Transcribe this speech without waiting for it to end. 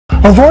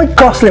Avoid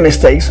costly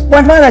mistakes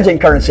when managing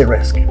currency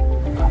risk.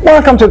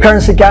 Welcome to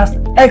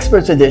CurrencyCast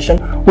Experts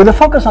Edition with a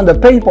focus on the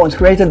pain points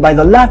created by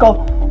the lack of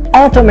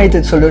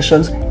automated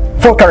solutions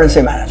for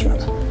currency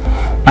management.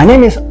 My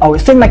name is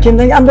Agustin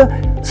Mackinlay. I'm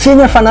the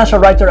Senior Financial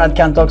Writer at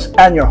Cantox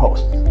and your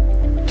host.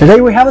 Today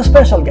we have a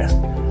special guest,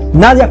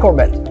 Nadia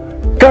Corbett,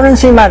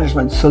 Currency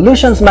Management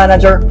Solutions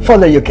Manager for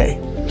the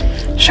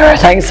UK. Sure,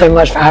 thanks so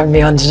much for having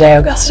me on today,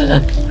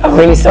 Agustin. I'm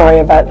really sorry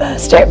about the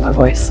state of my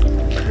voice.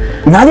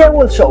 Nadia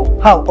will show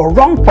how a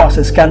wrong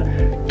process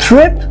can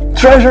trip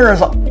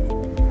treasurers up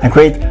and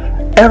create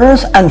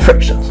errors and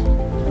frictions.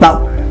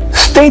 Now,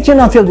 stay tuned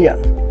until the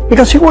end,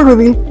 because she will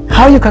reveal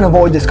how you can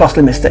avoid these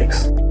costly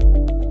mistakes.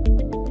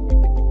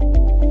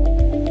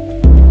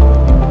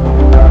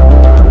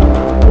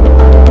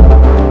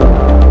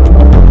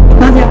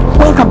 Nadia,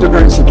 welcome to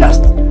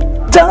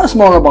CurrencyCast. Tell us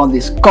more about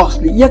these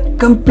costly yet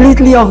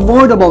completely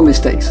avoidable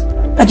mistakes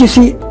that you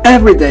see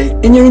every day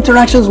in your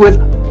interactions with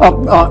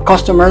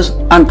customers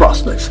and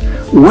prospects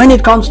when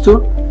it comes to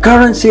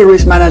currency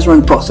risk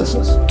management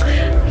processes.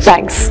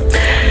 Thanks.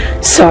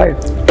 So,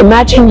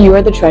 imagine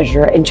you're the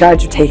treasurer in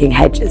charge of taking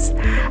hedges,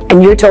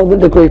 and you're told that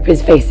the group is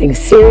facing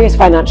serious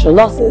financial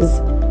losses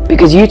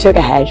because you took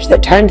a hedge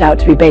that turned out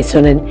to be based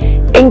on an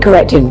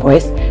incorrect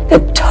invoice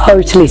that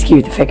totally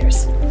skewed the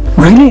figures.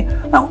 Really?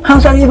 Now,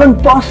 how's that even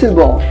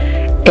possible?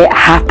 It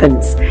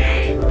happens.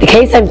 The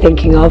case I'm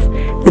thinking of,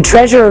 the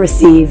treasurer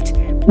received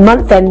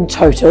month-end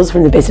totals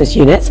from the business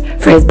units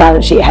for his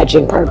balance sheet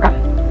hedging program.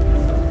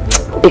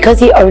 Because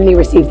he only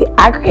received the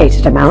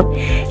aggregated amount,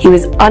 he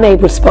was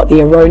unable to spot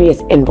the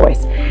erroneous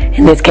invoice.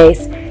 In this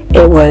case,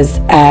 it was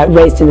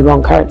raised in the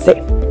wrong currency.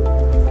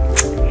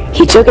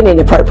 He took an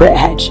inappropriate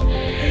hedge.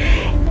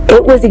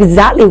 It was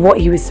exactly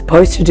what he was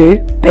supposed to do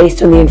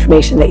based on the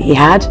information that he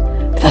had,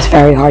 but that's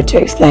very hard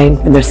to explain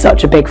when there's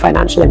such a big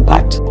financial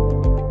impact.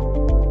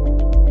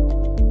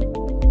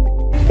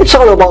 It's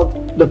all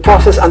about the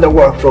process and the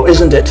workflow,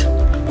 isn't it?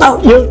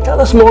 Now, you'll tell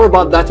us more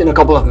about that in a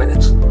couple of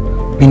minutes.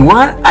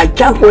 Meanwhile, I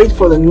can't wait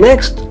for the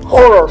next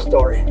horror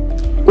story.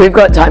 We've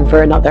got time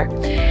for another.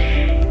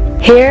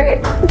 Here,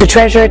 the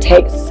treasurer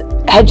takes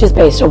hedges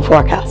based on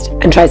forecast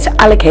and tries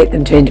to allocate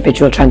them to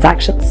individual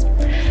transactions.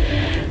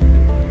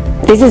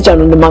 This is done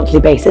on a monthly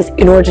basis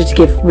in order to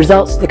give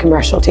results to the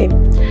commercial team.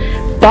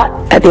 But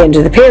at the end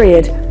of the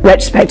period,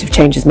 retrospective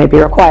changes may be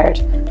required.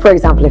 For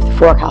example, if the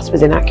forecast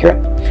was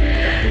inaccurate.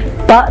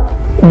 But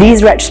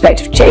these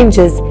retrospective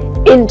changes,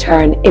 in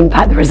turn,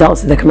 impact the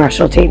results of the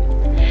commercial team.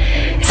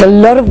 It's a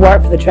lot of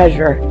work for the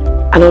treasurer,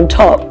 and on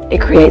top,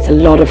 it creates a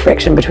lot of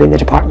friction between the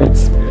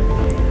departments.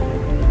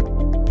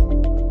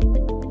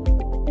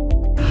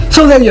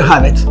 So there you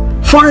have it.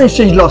 Foreign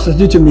exchange losses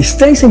due to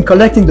mistakes in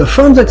collecting the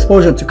firm's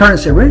exposure to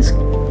currency risk,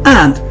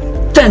 and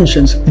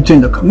tensions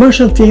between the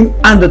commercial team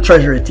and the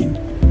treasury team.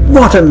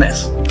 What a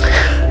mess.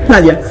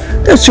 Nadia,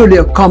 there's surely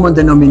a common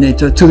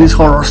denominator to these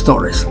horror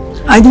stories.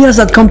 Ideas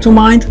that come to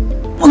mind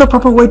on the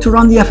proper way to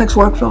run the FX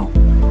workflow,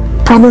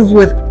 problems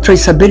with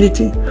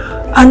traceability,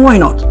 and why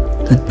not,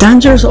 the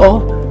dangers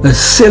of the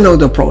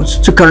siloed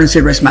approach to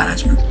currency risk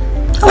management.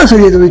 Tell us a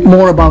little bit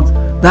more about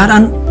that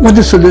and what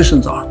the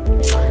solutions are.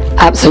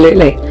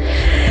 Absolutely.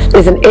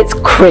 Listen, it's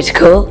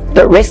critical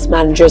that risk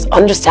managers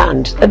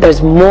understand that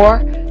there's more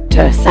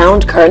to a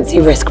sound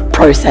currency risk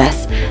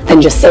process than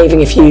just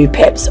saving a few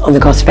pips on the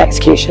cost of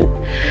execution.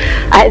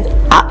 It's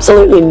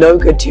absolutely no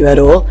good to you at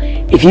all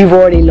if you've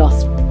already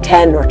lost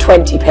 10 or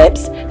 20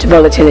 pips to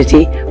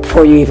volatility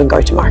before you even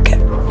go to market.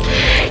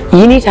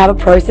 You need to have a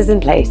process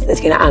in place that's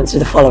going to answer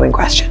the following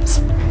questions.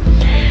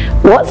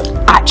 What's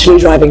actually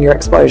driving your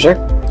exposure?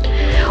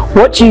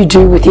 What do you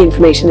do with the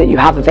information that you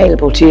have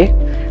available to you?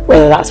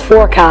 Whether that's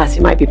forecasts,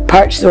 it might be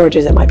purchase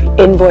orders, it might be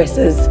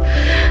invoices.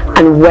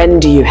 And when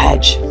do you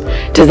hedge?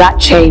 Does that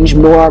change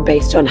more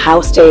based on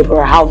how stable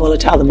or how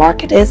volatile the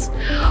market is?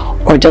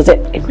 Or does it,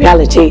 in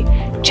reality,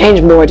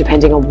 change more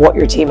depending on what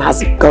your team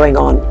has going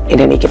on in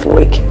any given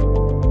week?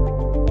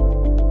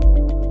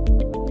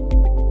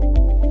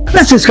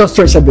 Let's discuss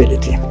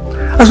traceability.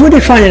 As we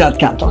define it at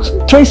Cantox,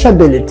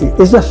 traceability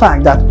is the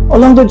fact that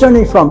along the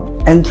journey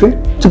from entry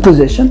to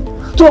position,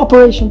 to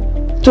operation,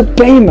 to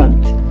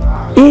payment,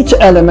 each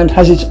element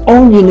has its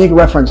own unique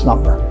reference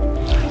number.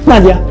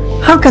 Nadia,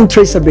 how can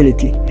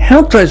traceability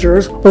help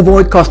treasurers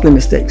avoid costly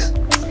mistakes?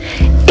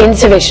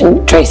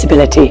 Insufficient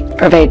traceability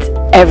pervades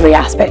every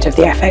aspect of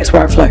the FX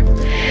workflow.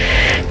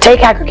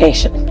 Take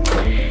aggregation.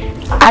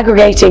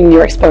 Aggregating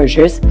your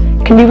exposures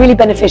can be really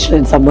beneficial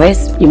in some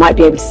ways. You might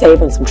be able to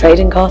save on some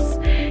trading costs.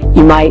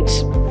 You might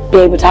be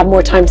able to have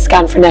more time to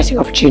scan for netting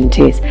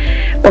opportunities.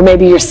 Or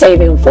maybe you're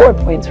saving on forward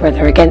points where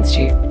they're against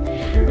you.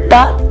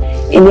 But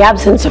in the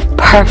absence of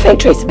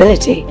perfect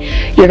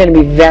traceability, you're going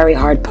to be very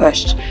hard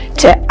pushed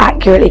to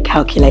accurately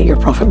calculate your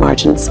profit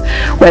margins,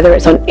 whether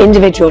it's on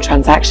individual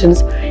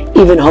transactions,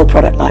 even whole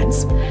product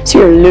lines. So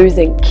you're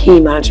losing key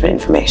management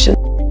information.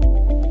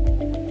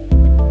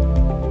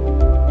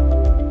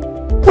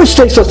 Which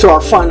takes us to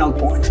our final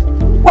point.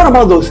 What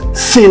about those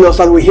silos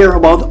that we hear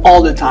about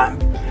all the time?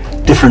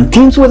 Different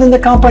teams within the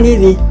company,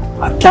 the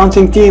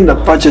accounting team, the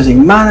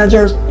purchasing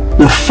managers,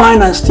 the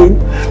finance team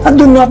that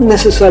do not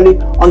necessarily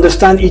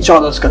understand each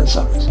other's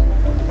concerns.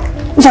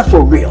 Is that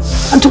for real?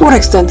 And to what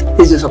extent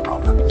is this a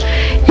problem?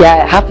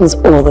 Yeah, it happens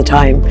all the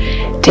time.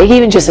 Take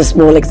even just a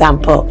small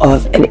example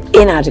of an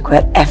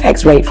inadequate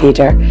FX rate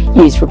feeder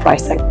used for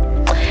pricing.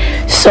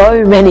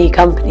 So many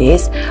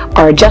companies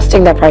are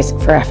adjusting their pricing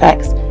for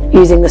FX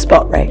using the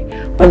spot rate,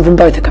 when from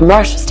both a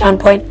commercial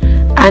standpoint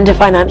and a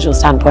financial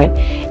standpoint,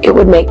 it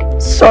would make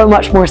so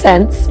much more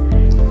sense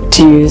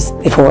to use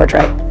the forward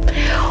rate.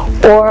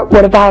 Or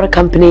what about a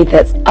company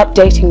that's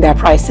updating their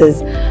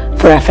prices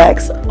for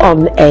FX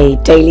on a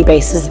daily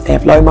basis if they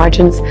have low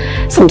margins,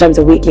 sometimes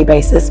a weekly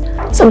basis,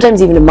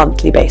 sometimes even a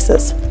monthly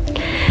basis?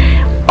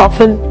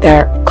 Often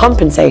they're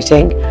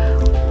compensating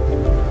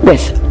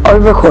with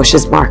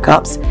overcautious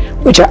markups,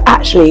 which are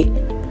actually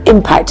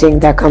impacting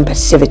their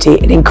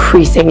competitivity in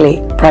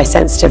increasingly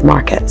price-sensitive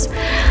markets.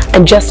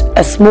 And just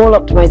a small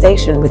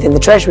optimization within the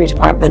Treasury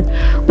Department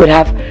would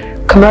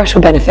have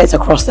commercial benefits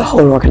across the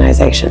whole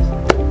organization.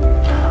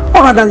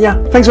 All right,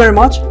 Nadia, thanks very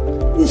much.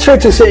 It's fair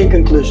to say in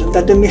conclusion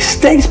that the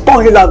mistakes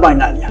pointed out by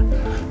Nadia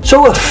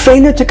show a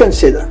failure to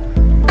consider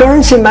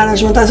currency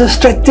management as a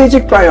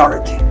strategic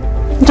priority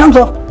in terms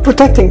of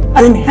protecting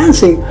and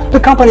enhancing the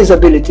company's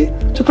ability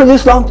to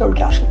produce long-term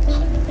cash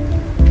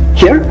flows.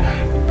 Here,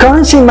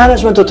 currency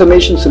management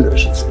automation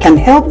solutions can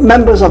help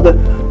members of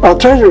our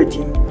Treasury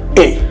team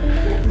A.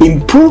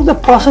 Improve the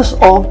process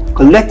of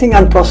collecting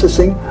and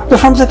processing the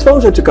firm's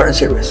exposure to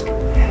currency risk,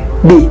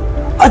 B.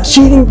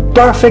 Achieving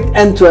perfect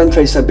end-to-end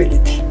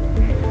traceability,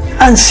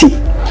 and C.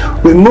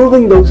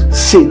 Removing those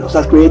silos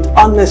that create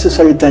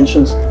unnecessary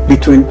tensions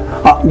between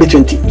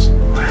teams.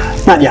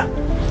 Nadia,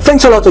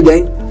 thanks a lot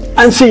again,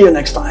 and see you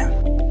next time.